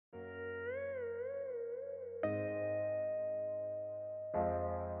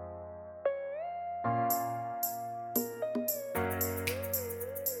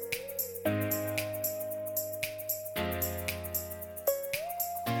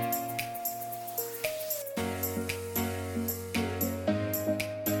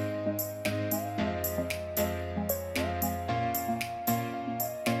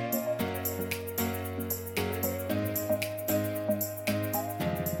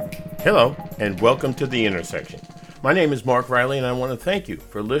Hello, and welcome to The Intersection. My name is Mark Riley, and I want to thank you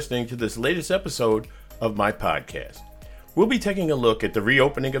for listening to this latest episode of my podcast. We'll be taking a look at the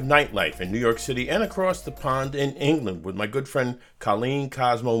reopening of nightlife in New York City and across the pond in England with my good friend Colleen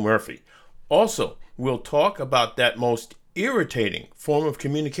Cosmo Murphy. Also, we'll talk about that most irritating form of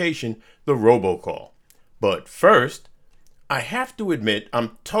communication, the robocall. But first, I have to admit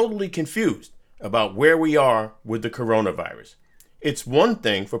I'm totally confused about where we are with the coronavirus. It's one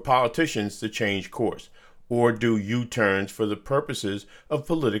thing for politicians to change course or do U-turns for the purposes of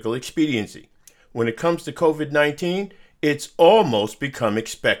political expediency. When it comes to COVID-19, it's almost become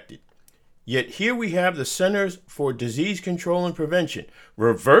expected. Yet here we have the Centers for Disease Control and Prevention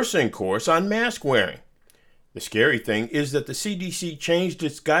reversing course on mask wearing. The scary thing is that the CDC changed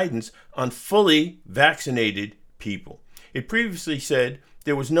its guidance on fully vaccinated people. It previously said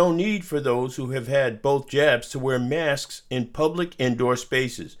there was no need for those who have had both jabs to wear masks in public indoor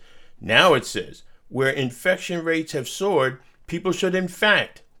spaces. Now it says, where infection rates have soared, people should in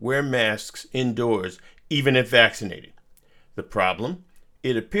fact wear masks indoors, even if vaccinated. The problem?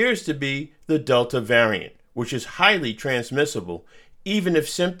 It appears to be the Delta variant, which is highly transmissible, even if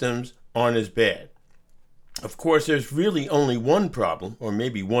symptoms aren't as bad. Of course, there's really only one problem, or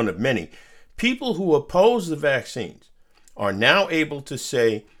maybe one of many. People who oppose the vaccines are now able to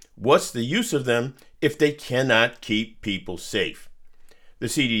say, what's the use of them if they cannot keep people safe? The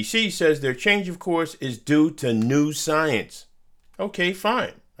CDC says their change of course is due to new science. Okay,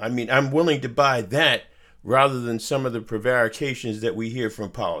 fine. I'm willing to buy that rather than some of the prevarications that we hear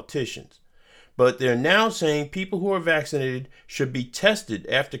from politicians. But they're now saying people who are vaccinated should be tested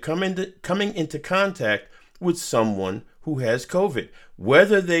after coming into contact with someone who has COVID,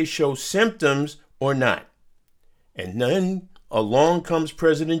 whether they show symptoms or not. And then along comes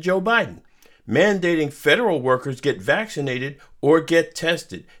President Joe Biden, mandating federal workers get vaccinated or get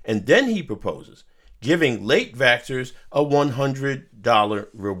tested. And then he proposes giving late vaxxers a $100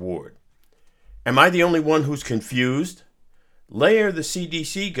 reward. Am I the only one who's confused? Layer the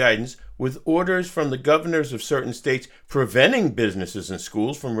CDC guidance with orders from the governors of certain states preventing businesses and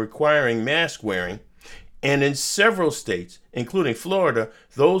schools from requiring mask wearing. And in several states, including Florida,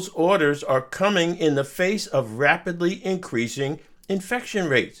 those orders are coming in the face of rapidly increasing infection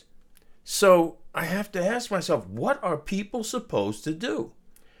rates. So I have to ask myself, what are people supposed to do?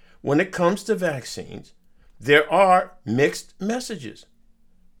 When it comes to vaccines, there are mixed messages.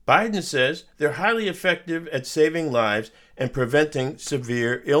 Biden says they're highly effective at saving lives and preventing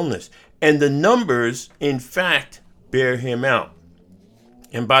severe illness. And the numbers, in fact, bear him out.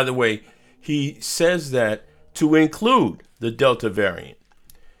 And by the way, he says that to include the Delta variant.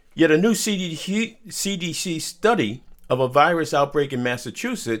 Yet a new CDC study of a virus outbreak in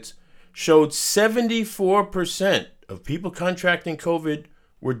Massachusetts showed 74% of people contracting COVID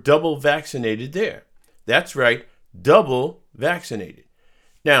were double vaccinated there. That's right, double vaccinated.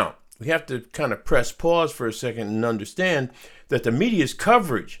 Now, we have to kind of press pause for a second and understand that the media's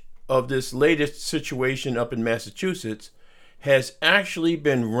coverage of this latest situation up in Massachusetts has actually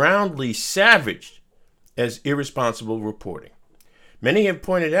been roundly savaged as irresponsible reporting. Many have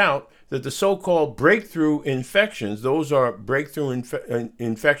pointed out that the so-called breakthrough infections, those are breakthrough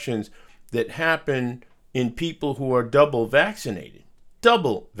infections that happen in people who are double vaccinated,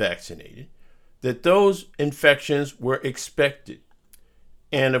 that those infections were expected.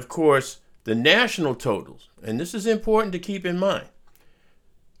 And of course, the national totals, and this is important to keep in mind,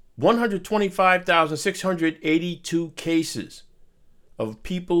 125,682 cases of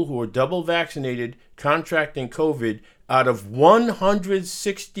people who are double vaccinated contracting COVID out of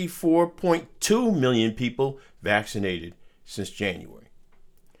 164.2 million people vaccinated since January.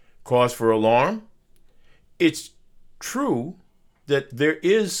 Cause for alarm? It's true that there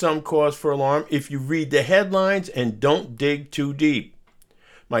is some cause for alarm if you read the headlines and don't dig too deep.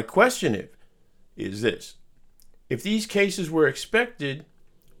 My question is this: if these cases were expected,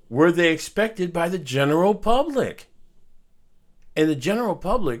 were they expected by the general public? And the general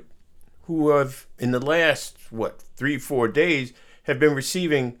public, who have in the last, 3-4 days, have been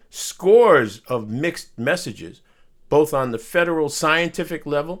receiving scores of mixed messages, both on the federal scientific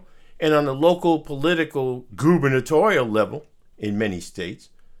level and on the local political gubernatorial level in many states.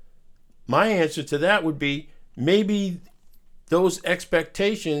 My answer to that would be maybe those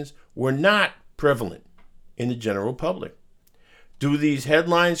expectations were not prevalent in the general public. Do these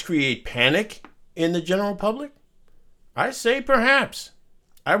headlines create panic in the general public? I say perhaps.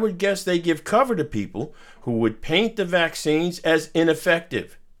 I would guess they give cover to people who would paint the vaccines as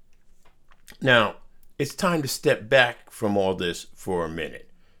ineffective. Now, it's time to step back from all this for a minute.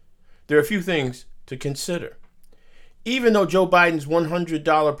 There are a few things to consider. Even though Joe Biden's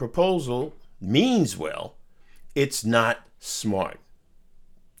 $100 proposal means well, it's not smart.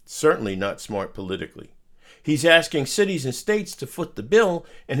 Certainly not smart politically. He's asking cities and states to foot the bill,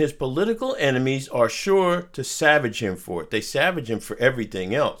 and his political enemies are sure to savage him for it. They savage him for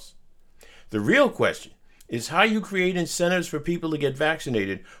everything else. The real question is how you create incentives for people to get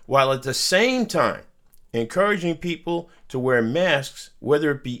vaccinated while at the same time encouraging people to wear masks,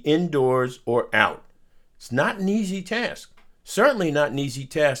 whether it be indoors or out. It's not an easy task. Certainly not an easy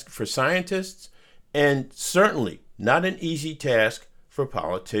task for scientists, and certainly not an easy task for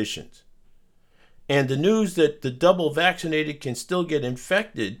politicians. And the news that the double vaccinated can still get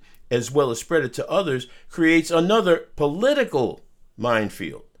infected as well as spread it to others creates another political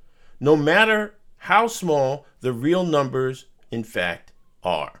minefield, no matter how small the real numbers in fact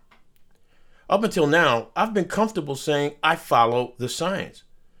are. Up until now, I've been comfortable saying I follow the science.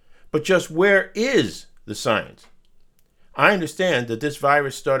 But just where is the science? I understand that this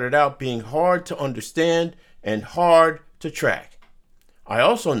virus started out being hard to understand and hard to track. I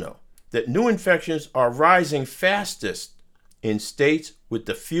also know that new infections are rising fastest in states with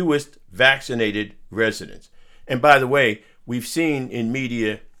the fewest vaccinated residents. And by the way, we've seen in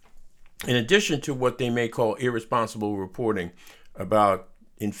media, in addition to what they may call irresponsible reporting about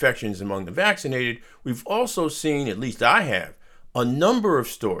infections among the vaccinated, we've also seen, at least I have, a number of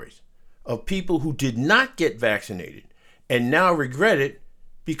stories of people who did not get vaccinated and now regret it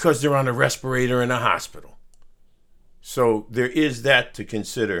because they're on a respirator in a hospital. So there is that to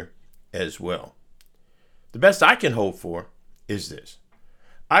consider as well. The best I can hope for is this.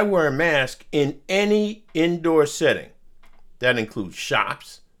 I wear a mask in any indoor setting. That includes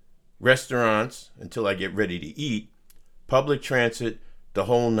shops, restaurants until I get ready to eat, public transit, the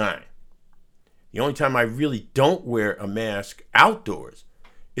whole nine. The only time I really don't wear a mask outdoors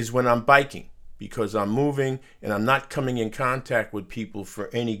is when I'm biking, because I'm moving and I'm not coming in contact with people for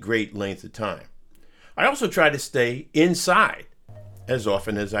any great length of time. I also try to stay inside as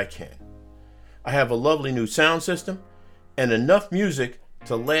often as I can. I have a lovely new sound system and enough music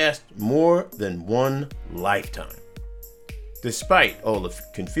to last more than one lifetime. Despite all the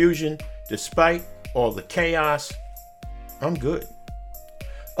confusion, despite all the chaos, I'm good.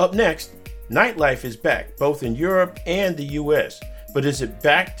 Up next, nightlife is back, both in Europe and the US. But is it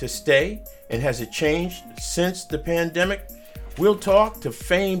back to stay? And has it changed since the pandemic? We'll talk to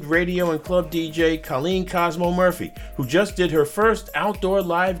famed radio and club DJ Colleen Cosmo Murphy, who just did her first outdoor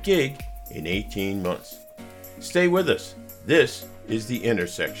live gig in 18 months. Stay with us. This is The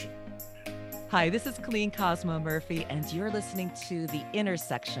Intersection. Hi, this is Colleen Cosmo Murphy, and you're listening to The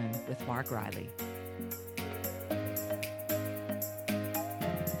Intersection with Mark Riley.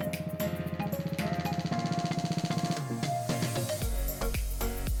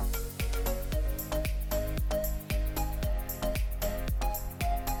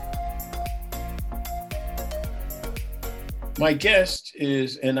 My guest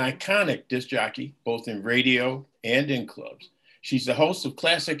is an iconic disc jockey, both in radio and in clubs. She's the host of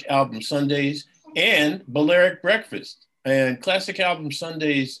Classic Album Sundays and Balearic Breakfast. And Classic Album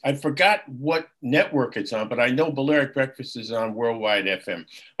Sundays, I forgot what network it's on, but I know Balearic Breakfast is on Worldwide FM.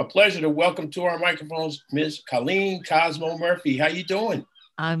 A pleasure to welcome to our microphones, Ms. Colleen Cosmo Murphy. How you doing?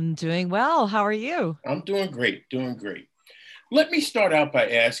 I'm doing well. How are you? I'm doing great, doing great. Let me start out by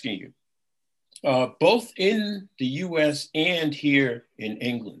asking you, both in the US and here in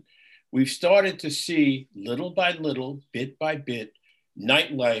England, we've started to see little by little, bit by bit,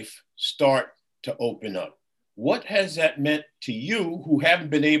 nightlife start to open up. What has that meant to you who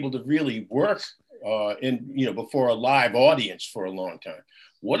haven't been able to really work before a live audience for a long time?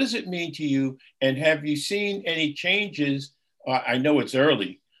 What does it mean to you? And have you seen any changes? I know it's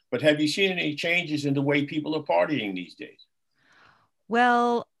early, but have you seen any changes in the way people are partying these days?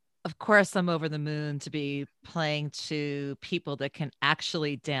 Well, of course, I'm over the moon to be playing to people that can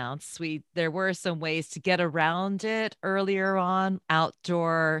actually dance. There were some ways to get around it earlier on,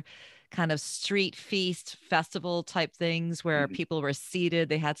 outdoor kind of street feast festival type things where people were seated.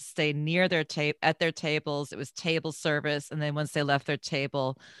 They had to stay near at their tables. It was table service. And then once they left their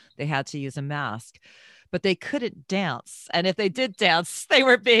table, they had to use a mask. But they couldn't dance. And if they did dance, they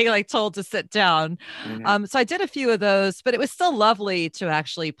were being told to sit down. So I did a few of those, but it was still lovely to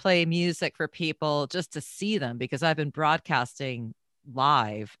actually play music for people just to see them, because I've been broadcasting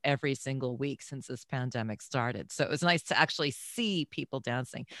live every single week since this pandemic started. So it was nice to actually see people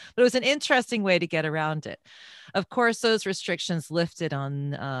dancing, but it was an interesting way to get around it. Of course, those restrictions lifted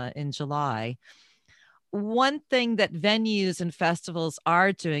in July. one thing that venues and festivals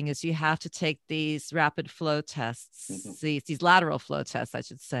are doing is you have to take these rapid flow tests, these lateral flow tests, I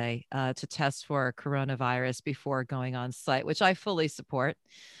should say, to test for coronavirus before going on site, which I fully support.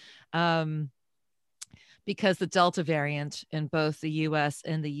 Because the Delta variant in both the US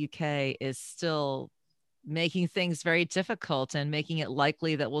and the UK is still making things very difficult and making it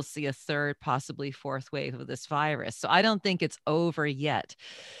likely that we'll see a third, possibly fourth wave of this virus. So I don't think it's over yet.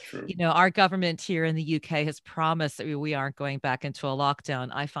 True. You know, our government here in the UK has promised that we aren't going back into a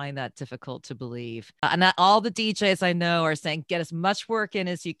lockdown. I find that difficult to believe. And all the DJs I know are saying, get as much work in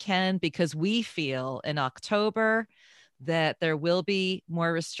as you can, because we feel in October that there will be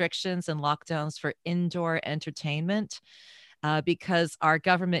more restrictions and lockdowns for indoor entertainment, because our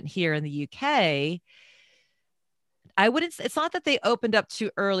government here in the UK, it's not that they opened up too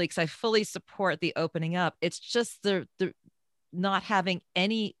early, because I fully support the opening up. It's just the not having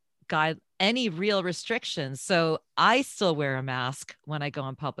any real restrictions. So I still wear a mask when I go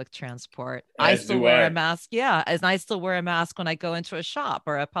on public transport. I still wear a mask. Yeah. And I still wear a mask when I go into a shop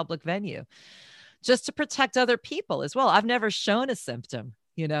or a public venue, just to protect other people as well. I've never shown a symptom,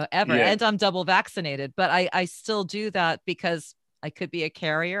 ever. Yeah. And I'm double vaccinated, but I still do that because I could be a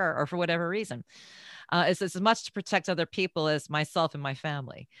carrier or for whatever reason. It's as much to protect other people as myself and my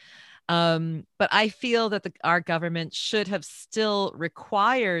family. But I feel that our government should have still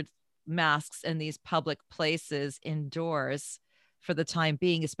required masks in these public places indoors for the time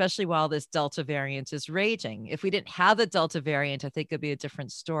being, especially while this Delta variant is raging. If we didn't have the Delta variant, I think it'd be a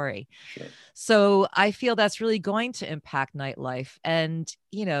different story. Sure. So I feel that's really going to impact nightlife. And,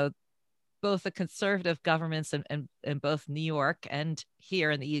 both the conservative governments in both New York and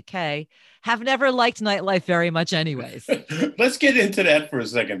here in the UK have never liked nightlife very much anyways. Let's get into that for a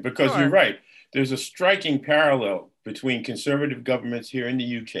second, because You're right. There's a striking parallel between conservative governments here in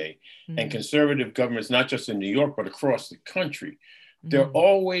the UK and conservative governments, not just in New York, but across the country. There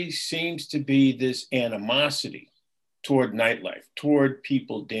always seems to be this animosity toward nightlife, toward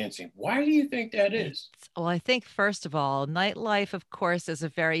people dancing. Why do you think that is? Well, I think, first of all, nightlife, of course, is a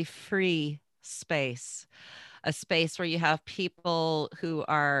very free space, a space where you have people who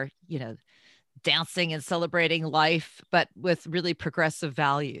are, dancing and celebrating life, but with really progressive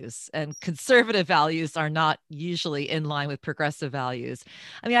values. And conservative values are not usually in line with progressive values.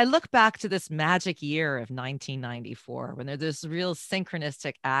 I mean, I look back to this magic year of 1994, when there's real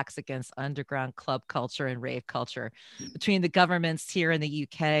synchronistic acts against underground club culture and rave culture between the governments here in the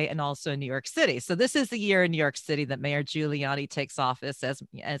UK and also in New York City. So this is the year in New York City that Mayor Giuliani takes office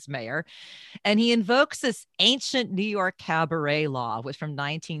as mayor. And he invokes this ancient New York cabaret law, which from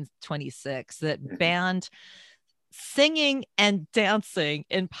 1926, that banned singing and dancing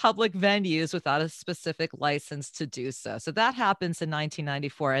in public venues without a specific license to do so. So that happens in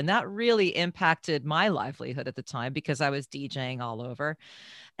 1994. And that really impacted my livelihood at the time, because I was DJing all over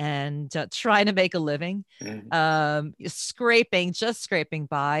and trying to make a living, scraping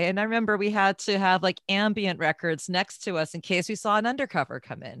by. And I remember we had to have like ambient records next to us in case we saw an undercover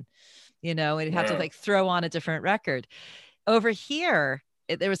come in, and we'd have to like throw on a different record. Over here,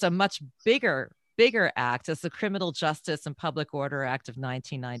 there was a much bigger act, as the Criminal Justice and Public Order Act of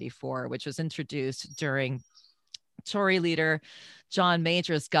 1994, which was introduced during Tory leader John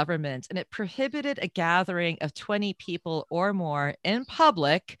Major's government, and it prohibited a gathering of 20 people or more in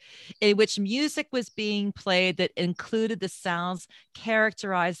public in which music was being played that included the sounds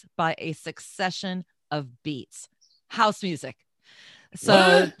characterized by a succession of beats. House music. So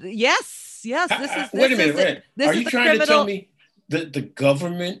what? Yes. Wait a minute. Are you trying to tell me that the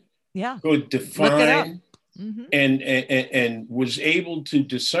government could define and was able to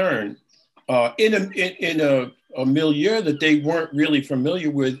discern in a milieu that they weren't really familiar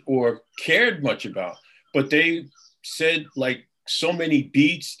with or cared much about, but they said like so many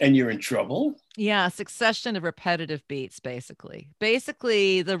beats and you're in trouble? Yeah, succession of repetitive beats, basically.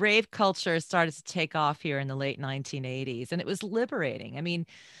 Basically, the rave culture started to take off here in the late 1980s, and it was liberating. I mean,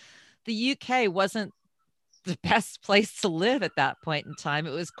 the UK wasn't the best place to live at that point in time.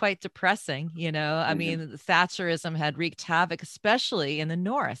 It was quite depressing, I mean, Thatcherism had wreaked havoc, especially in the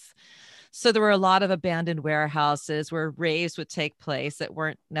north. So there were a lot of abandoned warehouses where raves would take place that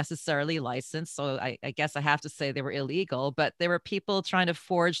weren't necessarily licensed. So I guess I have to say they were illegal, but there were people trying to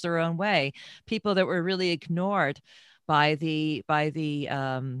forge their own way, people that were really ignored by the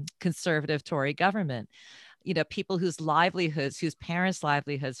conservative Tory government. People whose parents'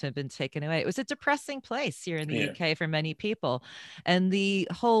 livelihoods have been taken away. It was a depressing place here in the UK for many people. And the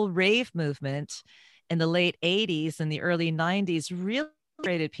whole rave movement in the late 80s and the early 90s really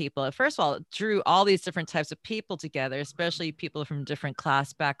Rated people. First of all, it drew all these different types of people together, especially people from different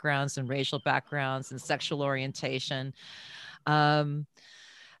class backgrounds and racial backgrounds and sexual orientation. Um,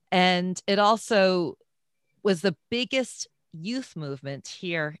 and it also was the biggest youth movement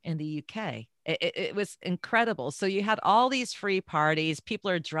here in the UK. It was incredible. So you had all these free parties. People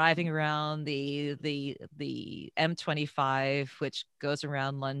are driving around the M25, which goes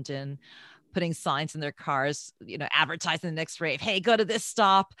around London, putting signs in their cars, advertising the next rave. Hey, go to this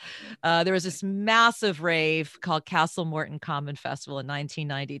stop. There was this massive rave called Castle Morton Common Festival in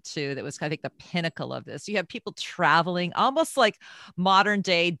 1992 that was, I think, the pinnacle of this. You have people traveling, almost like modern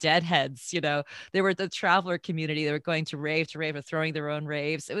day deadheads. They were the traveler community. They were going to rave or throwing their own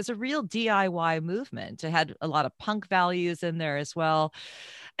raves. It was a real DIY movement. It had a lot of punk values in there as well.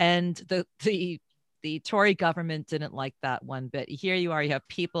 And the Tory government didn't like that one bit. Here you are, you have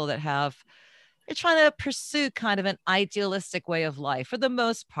people that they're trying to pursue kind of an idealistic way of life for the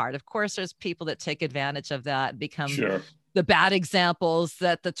most part. Of course, there's people that take advantage of that and become the bad examples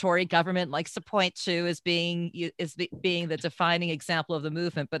that the Tory government likes to point to as being the defining example of the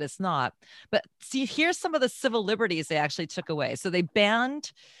movement, but it's not. But see, here's some of the civil liberties they actually took away. So they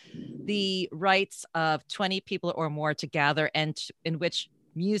banned the rights of 20 people or more to gather, and in which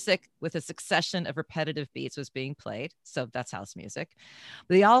music with a succession of repetitive beats was being played. So that's house music.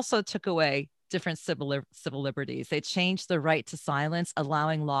 They also took away different civil liberties. They changed the right to silence,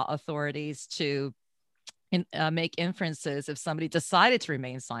 allowing law authorities to make inferences if somebody decided to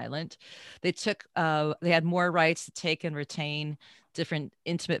remain silent. They had more rights to take and retain different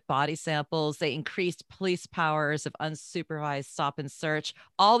intimate body samples. They increased police powers of unsupervised stop and search.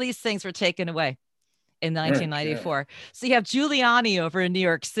 All these things were taken away in 1994. So you have Giuliani over in New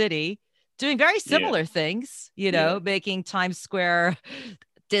York City doing very similar things, making Times Square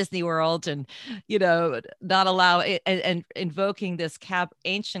Disney World, and not allow it, and invoking this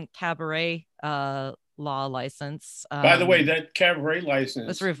ancient cabaret law license. By the way, that cabaret license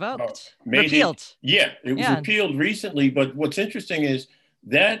was revoked, repealed. It was repealed recently. But what's interesting is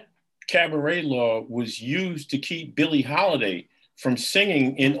that cabaret law was used to keep Billie Holiday from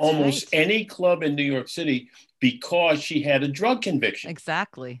singing in almost any club in New York City because she had a drug conviction.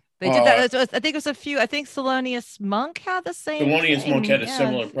 Exactly. They did that. I think it was a few. I think Thelonious Monk had the same. Thelonious Monk had a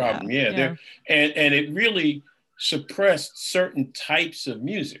similar problem. And it really suppressed certain types of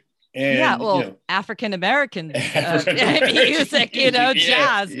music. And African American music,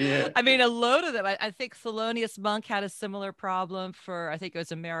 jazz. I mean, a load of them. I think Thelonious Monk had a similar problem for, I think it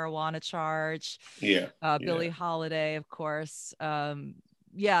was a marijuana charge. Billie Holiday, of course.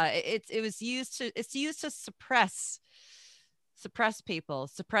 It's used to suppress people,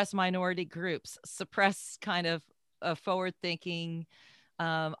 suppress minority groups, suppress kind of forward-thinking,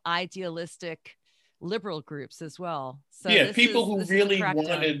 idealistic liberal groups as well. So people who really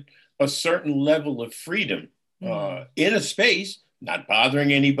wanted a certain level of freedom in a space, not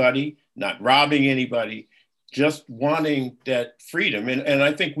bothering anybody, not robbing anybody, just wanting that freedom. And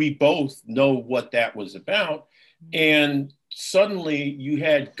I think we both know what that was about. And suddenly you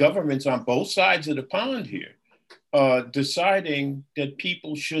had governments on both sides of the pond here deciding that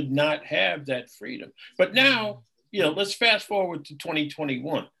people should not have that freedom. But now, let's fast forward to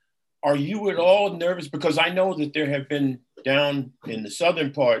 2021. Are you at all nervous? Because I know that there have been down in the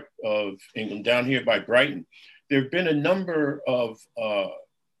southern part of England, down here by Brighton, there have been a number of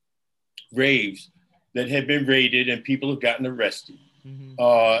raves that have been raided and people have gotten arrested.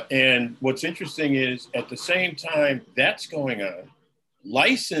 And what's interesting is at the same time that's going on,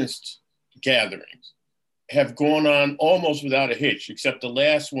 licensed gatherings have gone on almost without a hitch, except the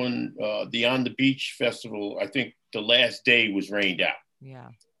last one, the On the Beach Festival, I think the last day was rained out.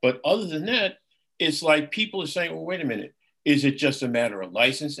 But other than that, it's like people are saying, well, wait a minute. Is it just a matter of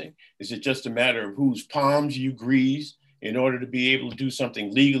licensing? Is it just a matter of whose palms you grease in order to be able to do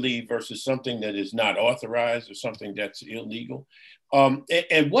something legally versus something that is not authorized or something that's illegal?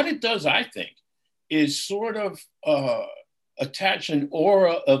 And what it does, I think, is sort of attach an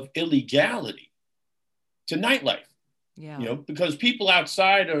aura of illegality to nightlife. Because people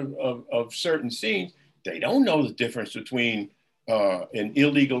outside of certain scenes, they don't know the difference between an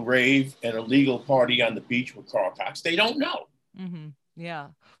illegal rave and a legal party on the beach with Carl Cox. They don't know.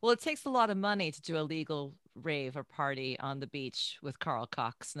 Well, it takes a lot of money to do a legal rave or party on the beach with Carl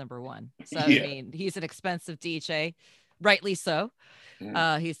Cox, number one. So, I mean, he's an expensive DJ, rightly so.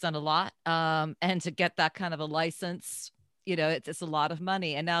 He's done a lot. And to get that kind of a license, it's a lot of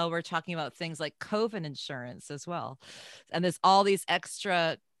money. And now we're talking about things like COVID insurance as well. And there's all these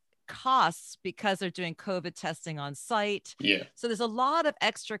extra costs because they're doing COVID testing on site. So there's a lot of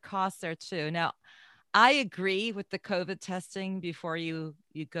extra costs there too. Now, I agree with the COVID testing before you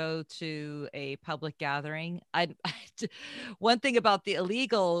go to a public gathering. One thing about the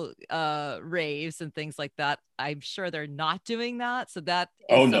illegal raves and things like that, I'm sure they're not doing that. So that is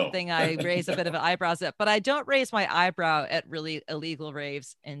Oh no. something I raise a bit of an eyebrows at. But I don't raise my eyebrow at really illegal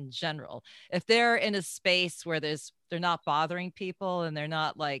raves in general. If they're in a space where they're not bothering people and they're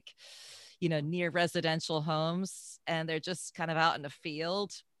not like, near residential homes and they're just kind of out in the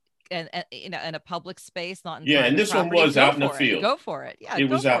field and in a public space, not in Yeah, and private this one property, was go out in the for it. field. Go for it. Yeah, It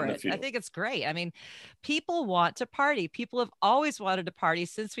go was out for in the it. I field. think it's great. I mean, people want to party. People have always wanted to party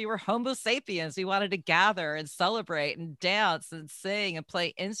since we were Homo sapiens. We wanted to gather and celebrate and dance and sing and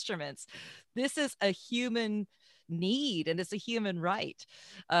play instruments. This is a human need and it's a human right.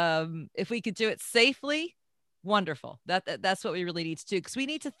 If we could do it safely, wonderful. That's what we really need to do, because we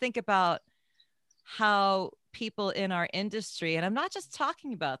need to think about how people in our industry, and I'm not just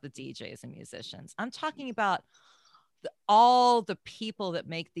talking about the DJs and musicians, I'm talking about all the people that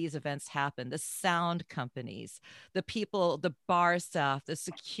make these events happen, the sound companies, the people, the bar staff, the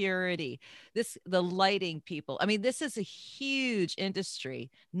security, the lighting people. I mean, this is a huge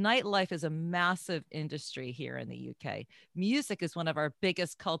industry. Nightlife is a massive industry here in the UK. Music is one of our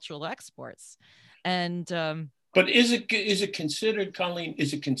biggest cultural exports. And But is it considered, Colleen,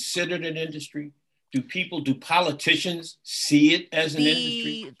 is it considered an industry? Do politicians see it as an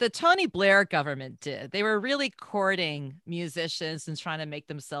industry? the Tony Blair government did. They were really courting musicians and trying to make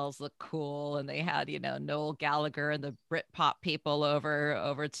themselves look cool. And they had, Noel Gallagher and the Britpop people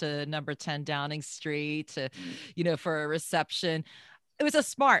over to number 10 Downing Street for a reception. It was a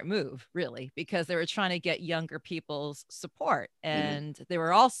smart move, really, because they were trying to get younger people's support. And they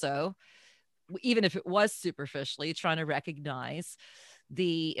were also, even if it was superficially, trying to recognize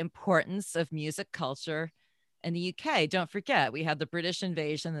the importance of music culture in the UK. Don't forget, we had the British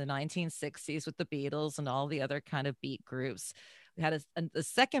invasion in the 1960s with the Beatles and all the other kind of beat groups. We had a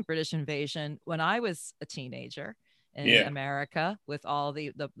second British invasion when I was a teenager in America, with all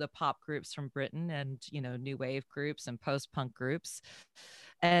the pop groups from Britain and new wave groups and post-punk groups.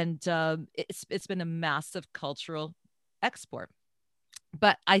 And it's been a massive cultural export.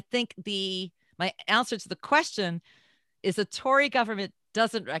 But I think my answer to the question is the Tory government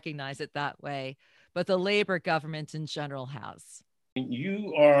doesn't recognize it that way, but the Labour government in general has.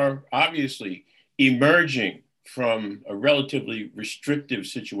 You are obviously emerging from a relatively restrictive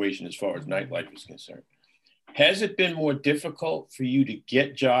situation as far as nightlife is concerned. Has it been more difficult for you to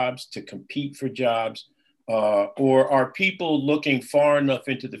get jobs, to compete for jobs? Or are people looking far enough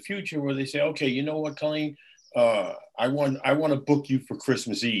into the future where they say, okay, you know what, Colleen, I want to book you for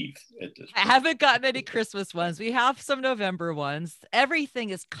Christmas Eve at this point. I haven't gotten any Christmas ones. We have some November ones.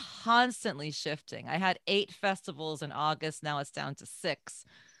 Everything is constantly shifting. I had 8 festivals in August. Now it's down to 6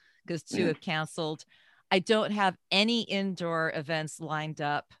 because 2 have canceled. I don't have any indoor events lined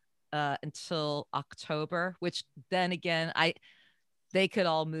up until October, which then again, they could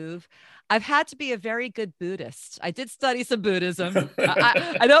all move. I've had to be a very good Buddhist. I did study some Buddhism.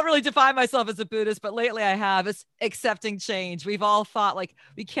 I don't really define myself as a Buddhist, but lately I have. It's accepting change. We've all thought like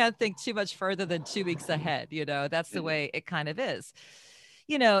we can't think too much further than 2 weeks ahead. That's the way it kind of is.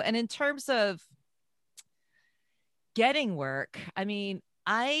 And in terms of getting work, I mean,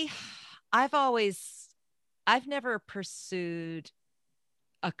 I've never pursued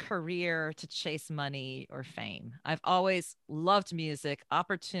a career to chase money or fame. I've always loved music.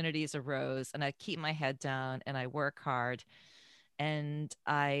 Opportunities arose and I keep my head down and I work hard, and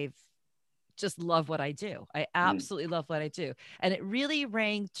I've just love what I do. I absolutely love what I do. And it really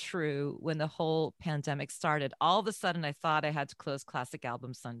rang true when the whole pandemic started. All of a sudden I thought I had to close Classic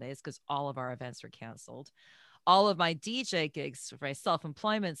Album Sundays because all of our events were canceled. All of my DJ gigs for my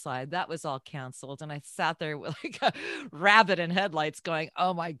self-employment side, that was all canceled. And I sat there with like a rabbit in headlights going,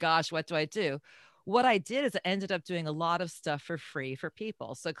 oh my gosh, what do I do? What I did is I ended up doing a lot of stuff for free for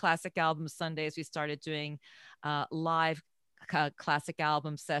people. So Classic Album Sundays, we started doing live classic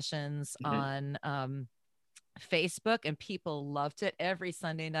album sessions on Facebook, and people loved it. Every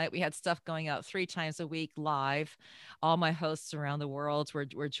Sunday night, we had stuff going out 3 times a week live. All my hosts around the world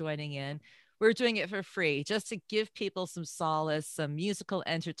were joining in. We're doing it for free just to give people some solace, some musical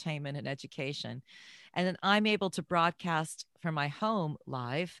entertainment and education. And then I'm able to broadcast from my home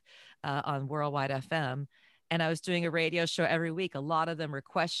live on Worldwide FM. And I was doing a radio show every week. A lot of them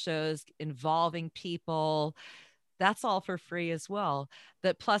request shows involving people. That's all for free as well.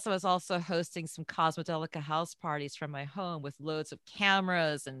 That plus I was also hosting some Cosmodelica house parties from my home with loads of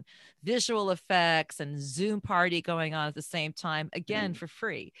cameras and visual effects and Zoom party going on at the same time, again, for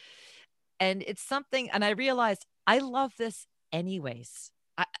free. And it's something, and I realized I love this anyways.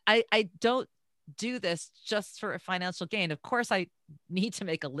 I don't do this just for a financial gain. Of course, I need to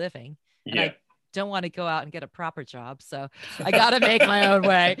make a living, and Yeah. I don't want to go out and get a proper job. So I got to make my own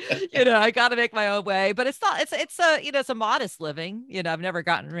way. I got to make my own way. But it's not. It's a it's a modest living. I've never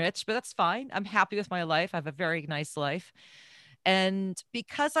gotten rich, but that's fine. I'm happy with my life. I have a very nice life, and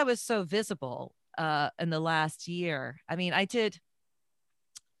because I was so visible in the last year, I mean, I did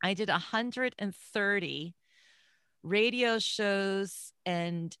 130 radio shows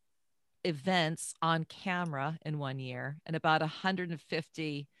and events on camera in 1 year, and about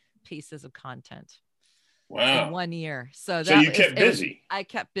 150 pieces of content in Wow. 1 year. So So that you was kept it was busy. I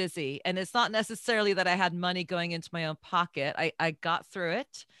kept busy. And it's not necessarily that I had money going into my own pocket. I got through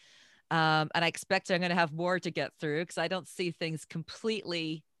it. And I expect I'm going to have more to get through, because I don't see things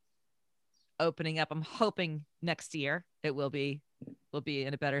completely opening up. I'm hoping next year it will be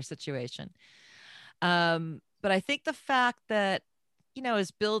in a better situation. But I think the fact that,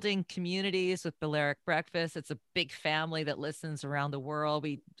 is building communities with Balearic Breakfast. It's a big family that listens around the world.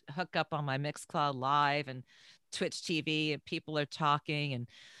 We hook up on my Mixcloud Live and Twitch TV, and people are talking. And,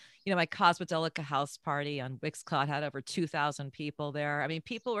 my Cosmodelica house party on Mixcloud had over 2,000 people there. I mean,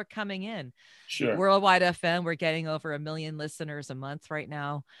 people were coming in. Sure. Worldwide FM, we're getting over 1 million listeners a month right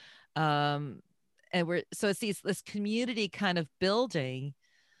now. And it's this community kind of building,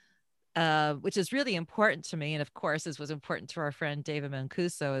 which is really important to me. And of course, this was important to our friend David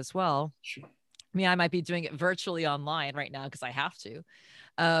Mancuso as well. Sure. I mean, I might be doing it virtually online right now because I have to.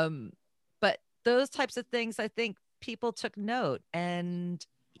 But those types of things, I think people took note, and,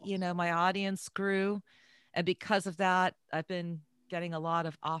 my audience grew. And because of that, I've been getting a lot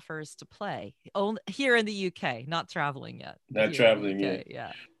of offers to play only here in the UK, not traveling yet. Not Here in traveling the UK,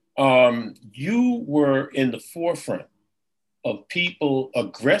 yet. yeah. You were in the forefront of people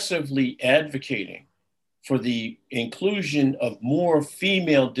aggressively advocating for the inclusion of more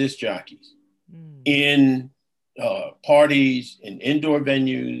female disc jockeys in parties, in indoor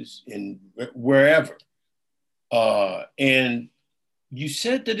venues, in wherever. And you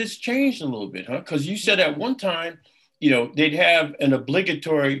said that it's changed a little bit, huh? Because you said at one time, they'd have an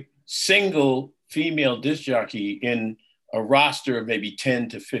obligatory single female disc jockey in a roster of maybe 10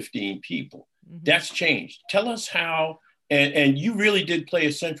 to 15 people. Mm-hmm. That's changed. Tell us how, and you really did play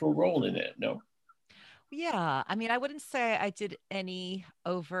a central role in that, no? Yeah. I mean, I wouldn't say I did any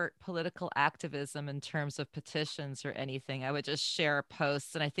overt political activism in terms of petitions or anything. I would just share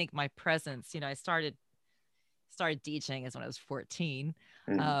posts. And I think my presence, I started DJing as when I was 14.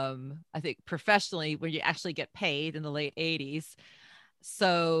 I think professionally, when you actually get paid in the late 80s.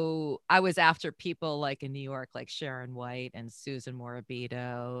 So I was after people like in New York, like Sharon White and Susan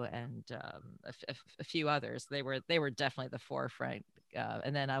Morabito and a few others. They were definitely the forefront.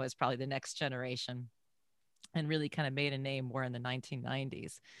 And then I was probably the next generation, and really kind of made a name more in the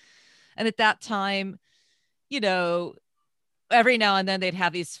 1990s. And at that time, every now and then they'd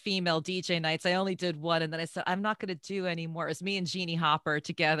have these female DJ nights. I only did one, and then I said, I'm not going to do any more. It was me and Jeannie Hopper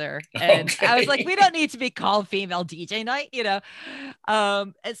together. And I was like, we don't need to be called female DJ night,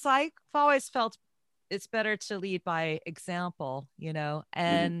 And so I've always felt it's better to lead by example,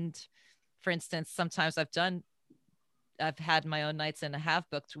 and for instance, sometimes I've had my own nights and I have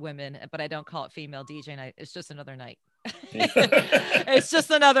booked women, but I don't call it female DJ night. It's just another night. It's just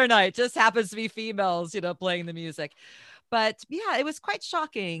another night. Just happens to be females, playing the music. But yeah, it was quite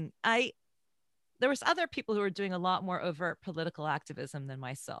shocking. There was other people who were doing a lot more overt political activism than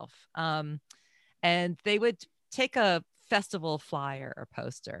myself. And they would take a festival flyer or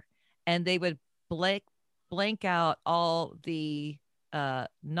poster, and they would blank out all the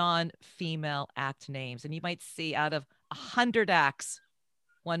non-female act names. And you might see out of 100 acts,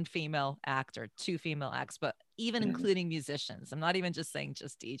 one female act or two female acts, but even including musicians. I'm not even just saying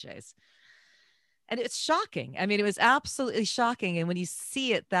just DJs. And it's shocking. I mean, it was absolutely shocking. And when you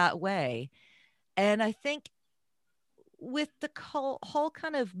see it that way, and I think with the whole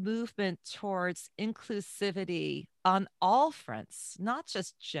kind of movement towards inclusivity on all fronts, not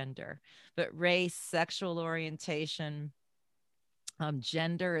just gender, but race, sexual orientation,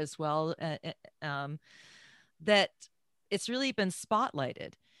 gender as well, that it's really been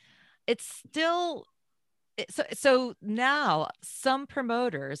spotlighted. It's still so now some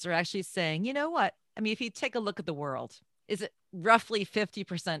promoters are actually saying, you know what? I mean, if you take a look at the world, is it roughly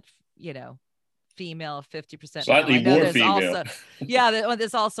 50%, female, 50% slightly male? I know more there's female. Also,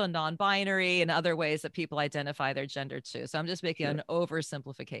 there's also non-binary and other ways that people identify their gender too. So I'm just making an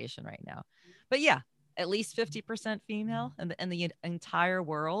oversimplification right now. But yeah, at least 50% female in the entire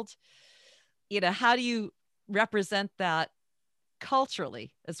world. How do you represent that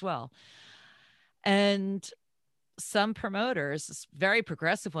culturally as well? And some promoters, very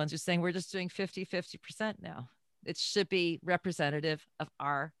progressive ones, are saying we're just doing 50% now. It should be representative of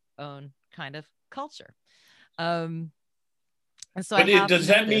our own kind of culture. And so I But have does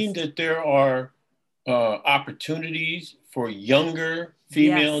that mean noticed. that there are opportunities for younger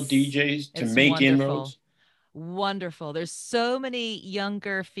female Yes, DJs to it's make wonderful. inroads? Wonderful. There's so many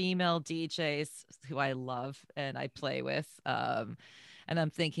younger female DJs who I love and I play with. And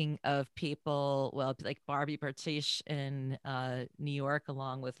I'm thinking of people, well, like Barbie Bartish in New York,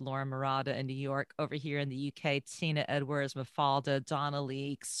 along with Laura Murata in New York. Over here in the UK, Tina Edwards, Mafalda, Donna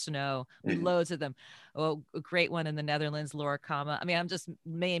Leek, Snow, Mm-hmm. loads of them. Oh, a great one in the Netherlands, Laura Kama. I mean, I'm just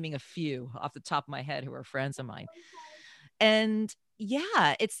naming a few off the top of my head who are friends of mine. And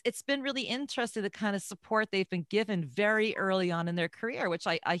yeah, it's been really interesting the kind of support they've been given very early on in their career, which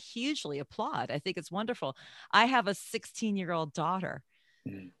I hugely applaud. I think it's wonderful. I have a 16-year-old daughter.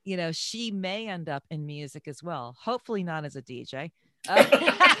 Mm-hmm. You know, she may end up in music as well. Hopefully not as a DJ.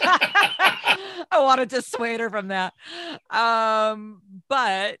 I want to dissuade her from that.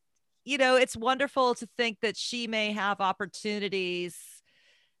 But you know, it's wonderful to think that she may have opportunities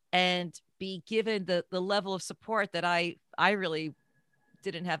and be given the level of support that I really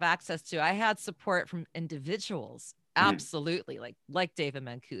didn't have access to. I had support from individuals, absolutely, like David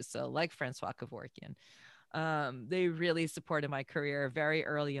Mancuso, like Francois Kevorkian. They really supported my career very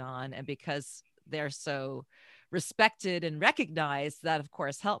early on, and because they're so respected and recognized, that of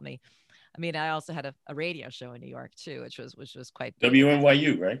course helped me. I mean, I also had a radio show in New York too, which was quite big.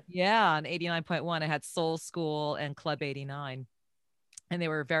 WNYU, right? Yeah, on 89.1, I had Soul School and Club 89. And they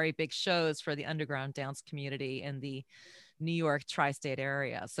were very big shows for the underground dance community in the New York tri-state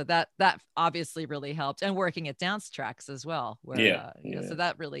area. So that obviously really helped, and working at dance tracks as well, where Yeah, you know, yeah. so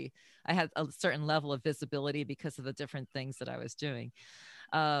that really, I had a certain level of visibility because of the different things that I was doing.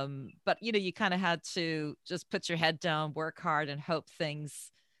 But you know, you kind of had to just put your head down, work hard, and hope things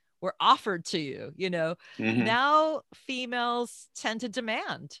were offered to you. You know, Mm-hmm. now females tend to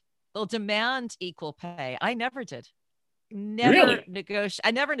demand. They'll demand equal pay. I never did. Really?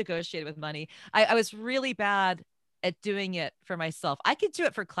 I never negotiated with money. I was really bad at doing it for myself. I could do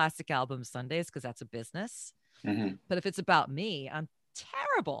it for classic album Sundays because that's a business. Mm-hmm. But if it's about me, I'm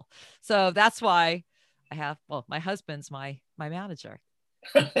terrible. So that's why I have, well, my husband's my manager.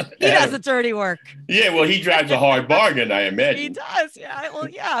 He does the Adam. dirty work. Yeah, well, he drives a hard bargain, I He imagine. does. Yeah. Well,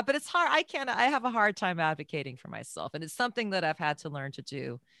 yeah, but it's hard. I have a hard time advocating for myself. And it's something that I've had to learn to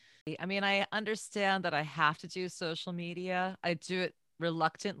do. I mean, I understand that I have to do social media. I do it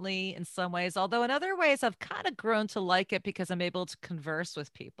reluctantly in some ways, although in other ways, I've kind of grown to like it because I'm able to converse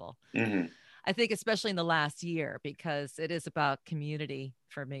with people. Mm-hmm. I think, especially in the last year, because it is about community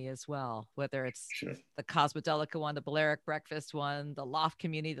for me as well, whether it's Sure. the Cosmodelica one, the Balearic Breakfast one, the Loft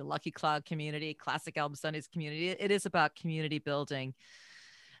community, the Lucky Cloud community, Classic Album Sundays community. It is about community building.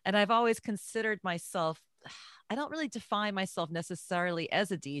 And I've always considered myself, I don't really define myself necessarily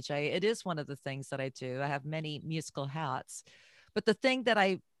as a DJ. It is one of the things that I do. I have many musical hats. But the thing that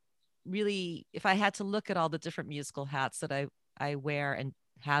I really, if I had to look at all the different musical hats that I wear and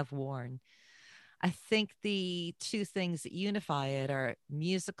have worn, I think the two things that unify it are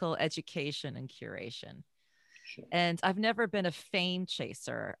musical education and curation. Sure. And I've never been a fame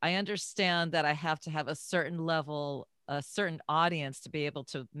chaser. I understand that I have to have a certain level, a certain audience to be able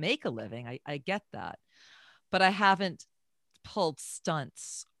to make a living. I get that. But I haven't pulled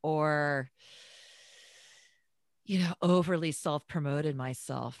stunts or, you know, overly self-promoted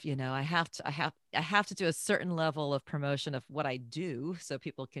myself. You know, I have to do a certain level of promotion of what I do so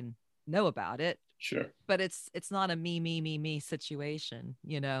people can know about it. Sure. But it's not a me situation,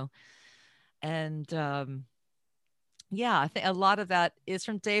 you know. And yeah, I think a lot of that is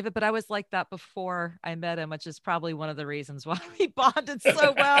from David, but I was like that before I met him, which is probably one of the reasons why we bonded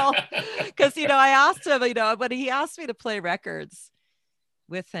so well. Because, you know, I asked him, you know, when he asked me to play records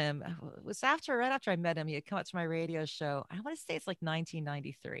with him, it was right after I met him, he had come up to my radio show. I want to say it's like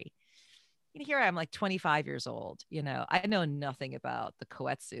 1993. You know, here I am, like 25 years old. You know, I know nothing about the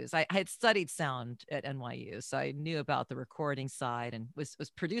koetsus. I had studied sound at NYU, so I knew about the recording side and was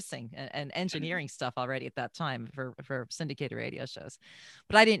producing and engineering stuff already at that time for syndicated radio shows.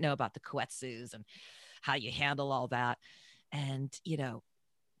 But I didn't know about the koetsus and how you handle all that. And you know,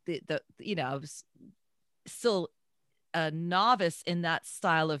 the you know, I was still a novice in that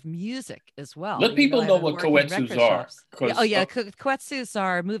style of music as well, Let even though people I've know been what working in koetsus record are, shops. Yeah, oh because yeah, koetsus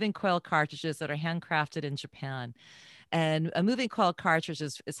are moving coil cartridges that are handcrafted in Japan. And a moving coil cartridge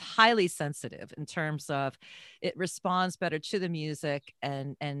is highly sensitive in terms of it responds better to the music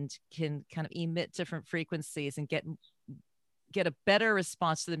and can kind of emit different frequencies and get get a better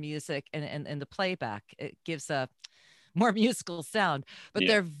response to the music and the playback. It gives a more musical sound, but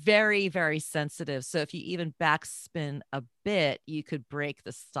they're very, very sensitive. So if you even backspin a bit, you could break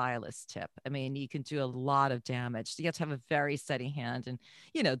the stylus tip. I mean, you can do a lot of damage. So you have to have a very steady hand. And,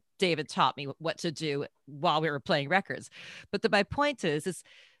 David taught me what to do while we were playing records. But my point is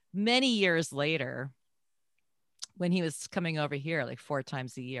many years later, when he was coming over here like 4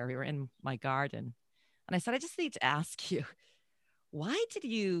 times a year, we were in my garden. And I said, I just need to ask you, why did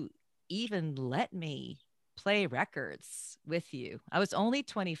you even let me play records with you? I was only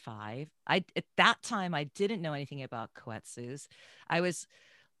 25. At that time, I didn't know anything about koetsus. I was,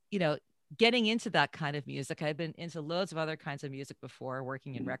 getting into that kind of music. I'd been into loads of other kinds of music before,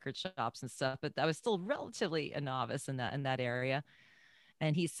 working in record shops and stuff, but I was still relatively a novice in that area.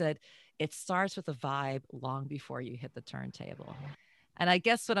 And he said, it starts with a vibe long before you hit the turntable. And I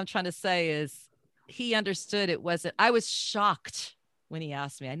guess what I'm trying to say is he understood it wasn't, I was shocked when he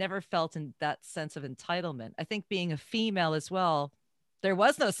asked me. I never felt in that sense of entitlement. I think being a female as well, there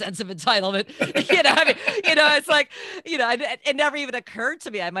was no sense of entitlement. It's like, it never even occurred to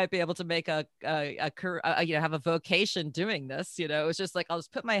me I might be able to make have a vocation doing this. It was just like, I'll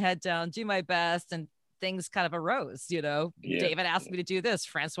just put my head down, do my best, and things kind of arose. David asked me to do this,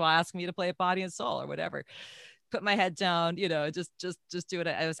 Francois asked me to play Body and Soul or whatever. Put my head down, just do it.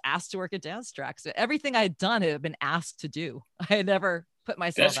 I was asked to work at dance tracks. So everything I had done had been asked to do. I had never put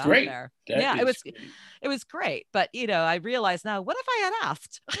myself out there. It was great. But I realize now, what if I had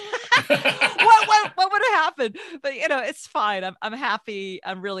asked? what would have happened? But it's fine. I'm happy.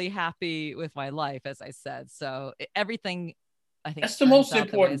 I'm really happy with my life, as I said. So everything, I think that's the most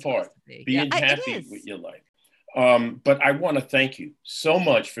important part, being happy with your life. But I want to thank you so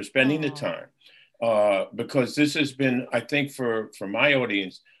much for spending the time, because this has been, I think, for my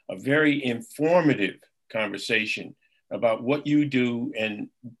audience, a very informative conversation about what you do and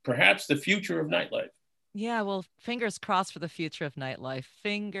perhaps the future of nightlife. Yeah, well, fingers crossed for the future of nightlife.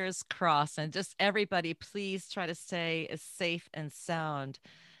 Fingers crossed. And just everybody, please try to stay as safe and sound.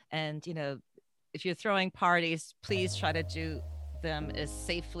 And, if you're throwing parties, please try to do them as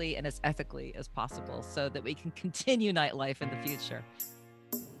safely and as ethically as possible so that we can continue nightlife in the future.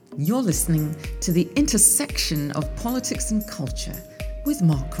 You're listening to The Intersection of Politics and Culture with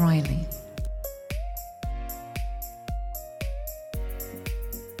Mark Riley.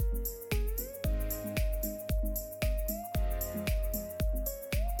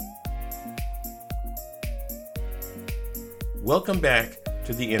 Welcome back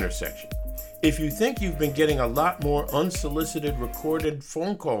to The Intersection. If you think you've been getting a lot more unsolicited recorded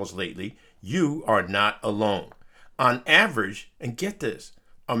phone calls lately, you are not alone. On average, and get this,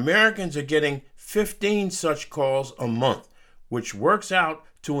 Americans are getting 15 such calls a month, which works out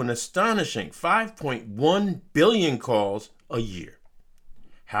to an astonishing 5.1 billion calls a year.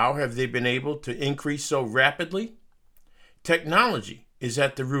 How have they been able to increase so rapidly? Technology is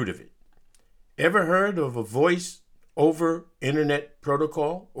at the root of it. Ever heard of a voice over internet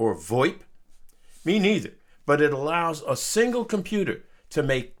protocol, or VoIP? Me neither, but it allows a single computer to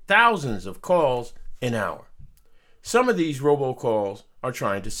make thousands of calls an hour. Some of these robocalls are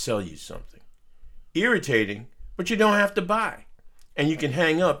trying to sell you something. Irritating, but you don't have to buy, and you can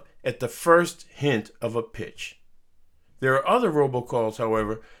hang up at the first hint of a pitch. There are other robocalls,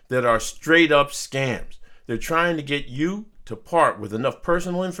 however, that are straight up scams. They're trying to get you to part with enough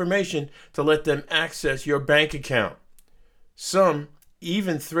personal information to let them access your bank account. Some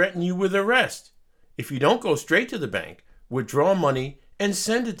even threaten you with arrest if you don't go straight to the bank, withdraw money, and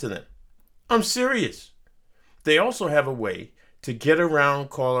send it to them. I'm serious. They also have a way to get around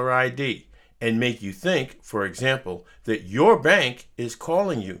caller ID and make you think, for example, that your bank is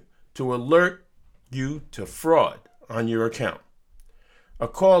calling you to alert you to fraud on your account. A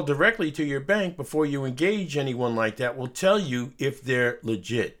call directly to your bank before you engage anyone like that will tell you if they're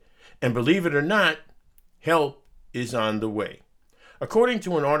legit. And believe it or not, help is on the way. According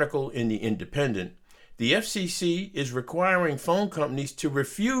to an article in The Independent, the FCC is requiring phone companies to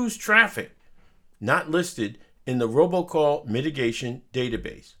refuse traffic not listed in the robocall mitigation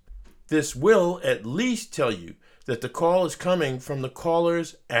database. This will at least tell you that the call is coming from the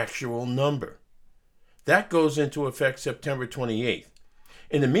caller's actual number. That goes into effect September 28th.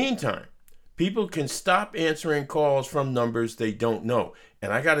 In the meantime, people can stop answering calls from numbers they don't know.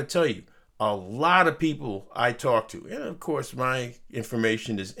 And I got to tell you, a lot of people I talk to, and of course my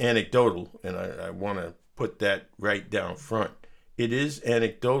information is anecdotal, and I want to put that right down front. It is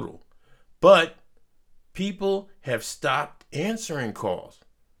anecdotal, but people have stopped answering calls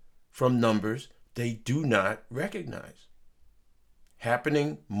from numbers they do not recognize.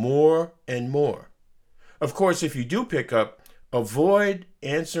 Happening more and more. Of course, if you do pick up, Avoid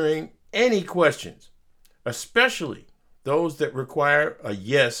answering any questions, especially those that require a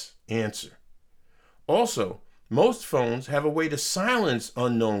yes answer. Also, most phones have a way to silence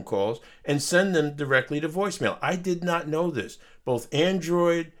unknown calls and send them directly to voicemail. I did not know this. Both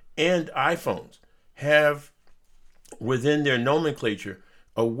Android and iPhones have within their nomenclature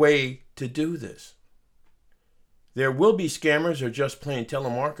a way to do this. There will be scammers or just plain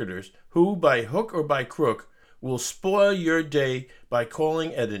telemarketers who, by hook or by crook, will spoil your day by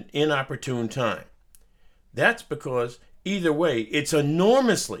calling at an inopportune time. That's because either way, it's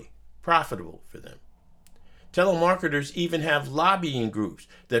enormously profitable for them. Telemarketers even have lobbying groups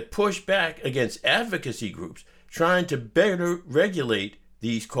that push back against advocacy groups trying to better regulate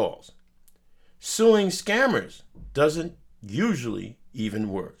these calls. Suing scammers doesn't usually even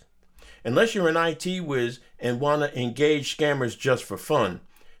work. Unless you're an IT whiz and want to engage scammers just for fun,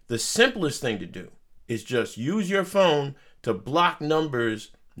 the simplest thing to do is just use your phone to block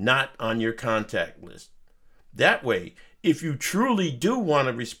numbers not on your contact list. That way, if you truly do want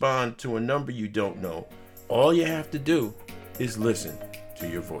to respond to a number you don't know, all you have to do is listen to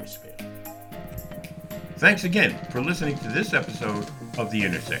your voicemail. Thanks again for listening to this episode of The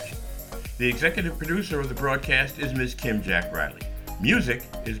Intersection. The executive producer of the broadcast is Ms. Kim Jack Riley. Music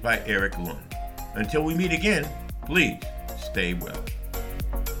is by Eric Lund. Until we meet again, please stay well.